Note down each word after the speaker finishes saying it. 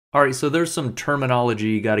All right, so there's some terminology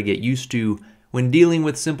you got to get used to when dealing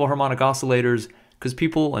with simple harmonic oscillators, because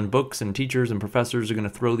people and books and teachers and professors are going to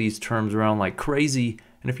throw these terms around like crazy,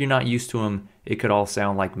 and if you're not used to them, it could all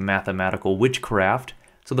sound like mathematical witchcraft.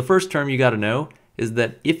 So the first term you got to know is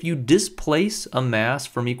that if you displace a mass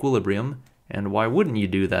from equilibrium, and why wouldn't you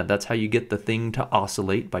do that? That's how you get the thing to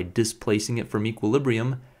oscillate, by displacing it from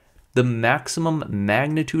equilibrium. The maximum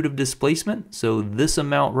magnitude of displacement, so this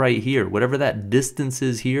amount right here, whatever that distance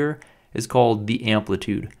is here, is called the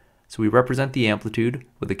amplitude. So we represent the amplitude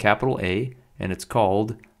with a capital A, and it's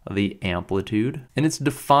called the amplitude. And it's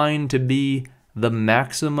defined to be the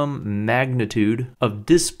maximum magnitude of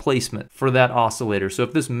displacement for that oscillator. So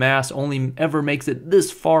if this mass only ever makes it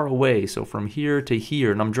this far away, so from here to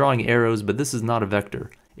here, and I'm drawing arrows, but this is not a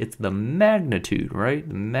vector. It's the magnitude, right?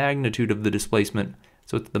 The magnitude of the displacement.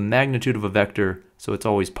 So it's the magnitude of a vector, so it's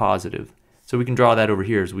always positive. So we can draw that over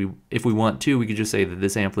here. If we want to, we could just say that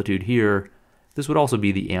this amplitude here, this would also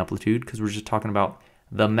be the amplitude, because we're just talking about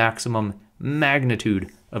the maximum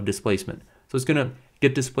magnitude of displacement. So it's going to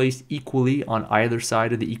get displaced equally on either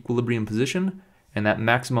side of the equilibrium position, and that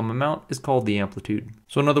maximum amount is called the amplitude.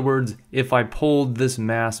 So in other words, if I pulled this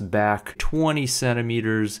mass back 20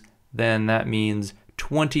 centimeters, then that means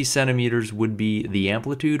 20 centimeters would be the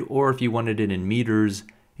amplitude, or if you wanted it in meters,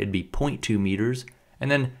 it'd be 0.2 meters. And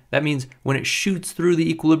then that means when it shoots through the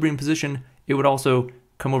equilibrium position, it would also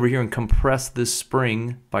come over here and compress this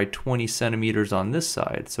spring by 20 centimeters on this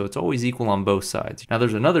side. So it's always equal on both sides. Now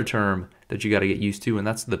there's another term that you got to get used to, and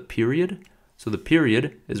that's the period. So the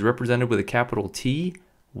period is represented with a capital T.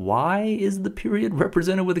 Why is the period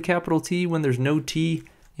represented with a capital T when there's no T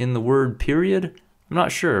in the word period? I'm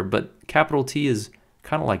not sure, but capital T is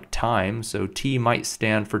kind of like time, so T might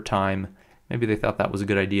stand for time. Maybe they thought that was a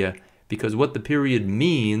good idea, because what the period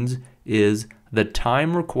means is the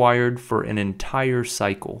time required for an entire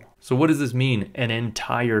cycle. So what does this mean, an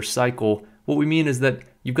entire cycle? What we mean is that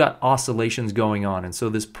you've got oscillations going on, and so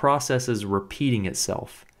this process is repeating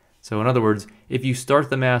itself. So in other words, if you start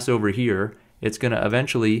the mass over here, it's going to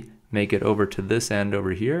eventually make it over to this end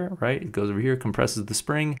over here, right? It goes over here, compresses the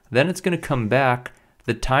spring, then it's going to come back.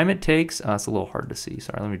 The time it takes, it's a little hard to see,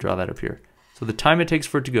 sorry, let me draw that up here. So the time it takes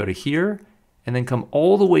for it to go to here and then come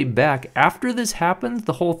all the way back, after this happens,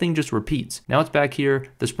 the whole thing just repeats. Now it's back here,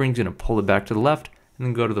 the spring's gonna pull it back to the left and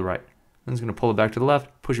then go to the right. Then it's gonna pull it back to the left,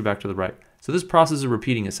 push it back to the right. So this process is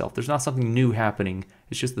repeating itself. There's not something new happening.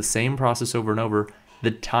 It's just the same process over and over. The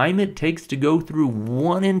time it takes to go through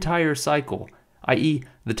one entire cycle, i.e.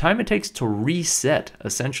 the time it takes to reset,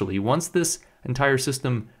 essentially, once this entire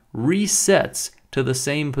system resets to the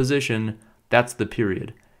same position, that's the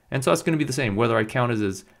period. And so it's going to be the same, whether I count it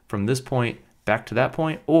as from this point back to that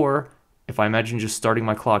point, or if I imagine just starting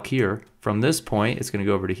my clock here, from this point, it's going to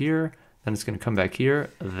go over to here, then it's going to come back here.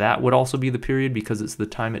 That would also be the period, because it's the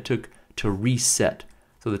time it took to reset.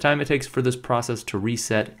 So the time it takes for this process to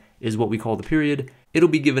reset is what we call the period. It'll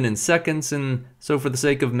be given in seconds, and so for the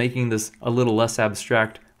sake of making this a little less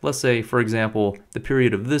abstract, let's say, for example, the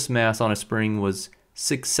period of this mass on a spring was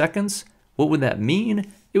 6 seconds. What would that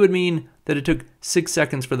mean? It would mean that it took 6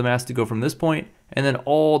 seconds for the mass to go from this point and then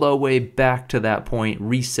all the way back to that point,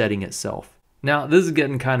 resetting itself. Now, this is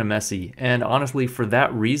getting kind of messy, and honestly, for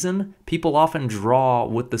that reason, people often draw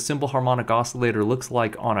what the simple harmonic oscillator looks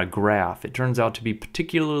like on a graph. It turns out to be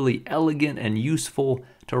particularly elegant and useful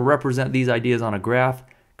to represent these ideas on a graph,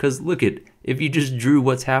 because look at, if you just drew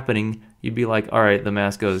what's happening, you'd be like, all right, the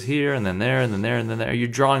mass goes here, and then there, and then there, and then there. You're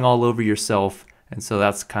drawing all over yourself, and so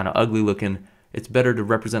that's kind of ugly looking. It's better to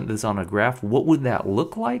represent this on a graph. What would that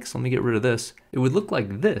look like? So let me get rid of this. It would look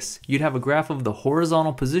like this. You'd have a graph of the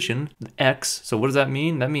horizontal position, x. So what does that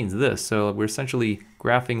mean? That means this. So we're essentially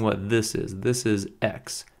graphing what this is. This is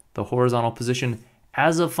x, the horizontal position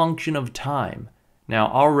as a function of time. Now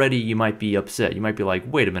already you might be upset. You might be like,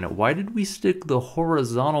 wait a minute, why did we stick the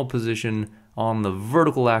horizontal position on the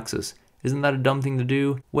vertical axis? Isn't that a dumb thing to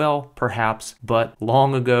do? Well, perhaps, but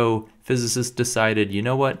long ago, physicists decided, you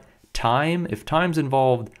know what? Time, if time's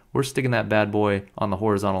involved, we're sticking that bad boy on the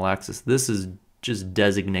horizontal axis. This is just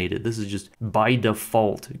designated. This is just by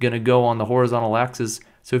default gonna go on the horizontal axis.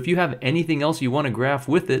 So if you have anything else you want to graph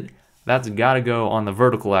with it, that's gotta go on the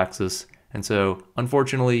vertical axis. And so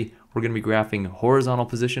unfortunately, we're gonna be graphing horizontal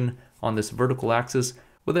position on this vertical axis.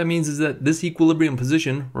 What that means is that this equilibrium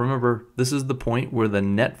position, remember, this is the point where the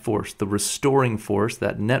net force, the restoring force,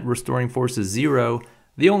 that net restoring force is 0.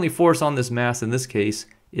 The only force on this mass in this case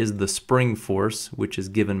is the spring force, which is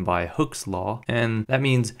given by Hooke's law. And that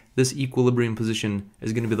means this equilibrium position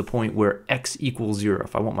is going to be the point where x equals 0.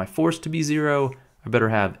 If I want my force to be 0, I better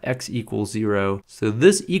have x equals 0. So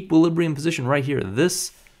this equilibrium position right here,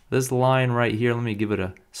 this this line right here, let me give it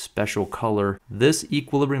a special color. This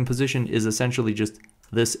equilibrium position is essentially just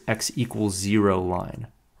this x equals 0 line,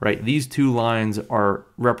 right? These two lines are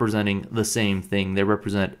representing the same thing. They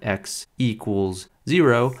represent x equals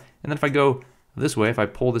 0. And then if I go this way, if I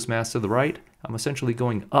pull this mass to the right, I'm essentially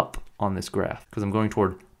going up on this graph because I'm going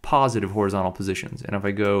toward positive horizontal positions. And if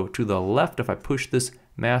I go to the left, if I push this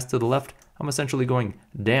mass to the left, I'm essentially going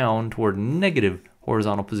down toward negative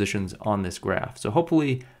horizontal positions on this graph. So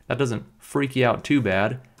hopefully that doesn't freak you out too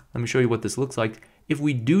bad. Let me show you what this looks like. If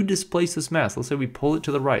we do displace this mass, let's say we pull it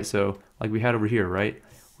to the right, so like we had over here, right?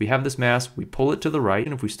 We have this mass, we pull it to the right,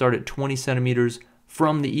 and if we start at 20 centimeters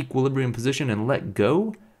from the equilibrium position and let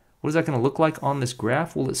go, what is that going to look like on this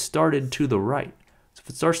graph? Well, it started to the right. So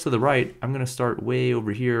if it starts to the right, I'm going to start way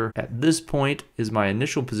over here. At this point is my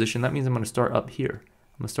initial position. That means I'm going to start up here.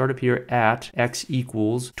 I'm going to start up here at x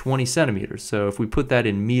equals 20 centimeters. So if we put that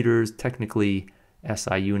in meters, technically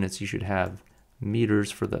SI units, you should have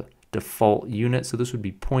meters for the default unit. So this would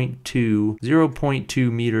be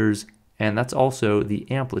 0.2 meters, and that's also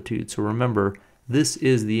the amplitude. So remember, this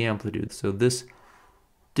is the amplitude. So this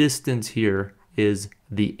distance here is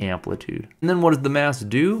the amplitude. And then what does the mass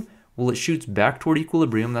do? Well, it shoots back toward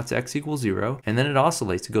equilibrium, that's x equals 0, and then it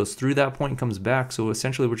oscillates. It goes through that point and comes back. So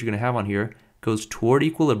essentially what you're going to have on here goes toward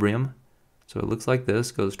equilibrium. So it looks like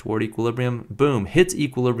this, goes toward equilibrium, boom, hits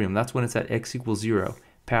equilibrium. That's when it's at x equals 0,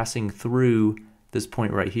 passing through this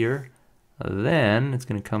point right here. Then it's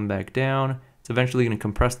going to come back down. It's eventually going to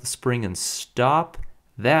compress the spring and stop.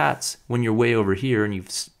 That's when you're way over here and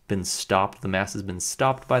you've been stopped. The mass has been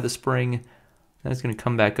stopped by the spring. Then it's going to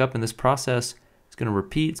come back up, and this process is going to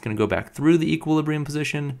repeat. It's going to go back through the equilibrium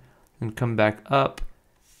position and come back up,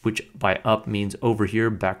 which by up means over here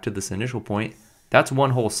back to this initial point. That's one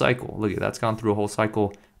whole cycle. Look at that, that's gone through a whole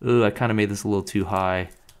cycle. Ugh, I kind of made this a little too high.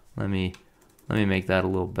 Let me make that a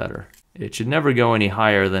little better. It should never go any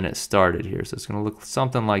higher than it started here. So it's going to look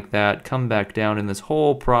something like that, come back down, and this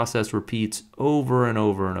whole process repeats over and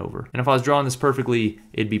over and over. And if I was drawing this perfectly,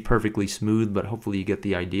 it'd be perfectly smooth, but hopefully you get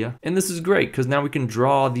the idea. And this is great because now we can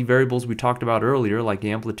draw the variables we talked about earlier, like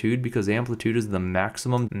amplitude, because amplitude is the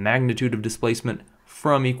maximum magnitude of displacement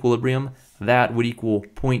from equilibrium. That would equal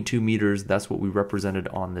 0.2 meters. That's what we represented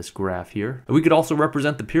on this graph here. We could also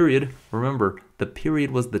represent the period. Remember, the period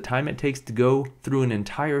was the time it takes to go through an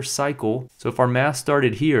entire cycle. So if our mass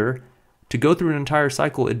started here, to go through an entire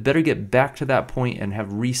cycle, it better get back to that point and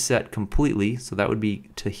have reset completely. So that would be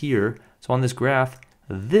to here. So on this graph,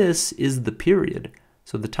 this is the period.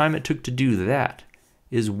 So the time it took to do that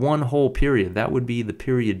is one whole period. That would be the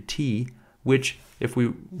period t, which, if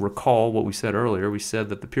we recall what we said earlier, we said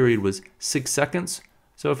that the period was 6 seconds.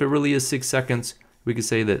 So if it really is 6 seconds, we could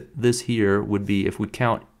say that this here would be, if we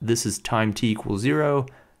count this is time t equals 0,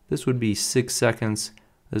 this would be 6 seconds.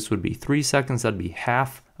 This would be 3 seconds. That'd be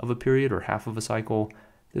half of a period or half of a cycle.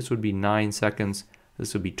 This would be 9 seconds.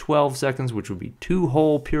 This would be 12 seconds, which would be 2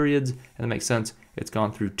 whole periods. And that makes sense. It's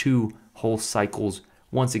gone through 2 whole cycles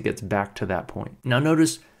once it gets back to that point. Now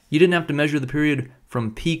notice you didn't have to measure the period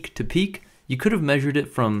from peak to peak. You could have measured it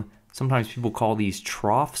from, sometimes people call these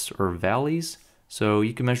troughs or valleys. So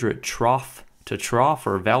you can measure it trough to trough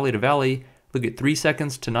or valley to valley. Look at 3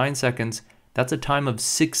 seconds to 9 seconds. That's a time of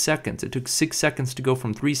 6 seconds. It took 6 seconds to go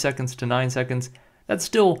from 3 seconds to 9 seconds. That's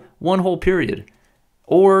still one whole period.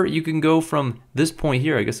 Or you can go from this point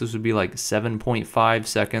here, I guess this would be like 7.5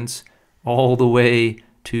 seconds, all the way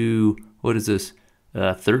to, what is this,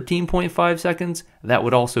 13.5 seconds? That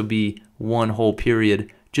would also be one whole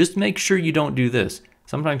period. Just make sure you don't do this.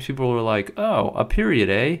 Sometimes people are like, oh, a period,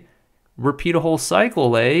 eh? Repeat a whole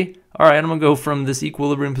cycle, eh? All right, I'm going to go from this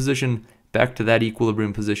equilibrium position back to that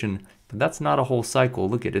equilibrium position. But that's not a whole cycle.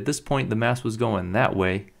 Look at this point, the mass was going that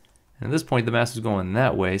way. And at this point, the mass was going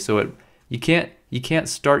that way. So you can't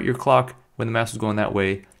start your clock when the mass is going that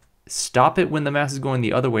way. Stop it when the mass is going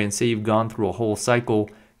the other way and say you've gone through a whole cycle,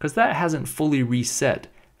 because that hasn't fully reset.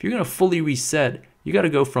 If you're going to fully reset, you got to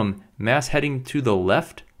go from mass heading to the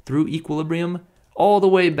left through equilibrium all the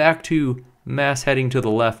way back to mass heading to the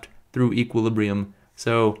left through equilibrium.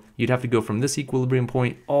 So you'd have to go from this equilibrium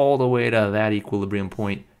point all the way to that equilibrium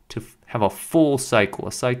point to have a full cycle.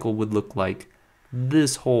 A cycle would look like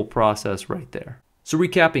this whole process right there. So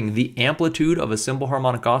recapping, the amplitude of a simple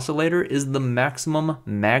harmonic oscillator is the maximum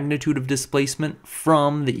magnitude of displacement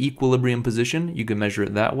from the equilibrium position. You can measure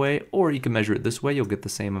it that way, or you can measure it this way. You'll get the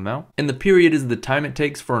same amount. And the period is the time it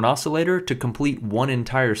takes for an oscillator to complete one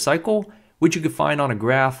entire cycle, which you can find on a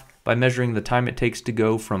graph by measuring the time it takes to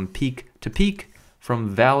go from peak to peak, from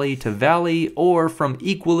valley to valley, or from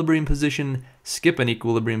equilibrium position, skip an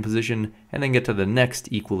equilibrium position, and then get to the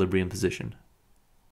next equilibrium position.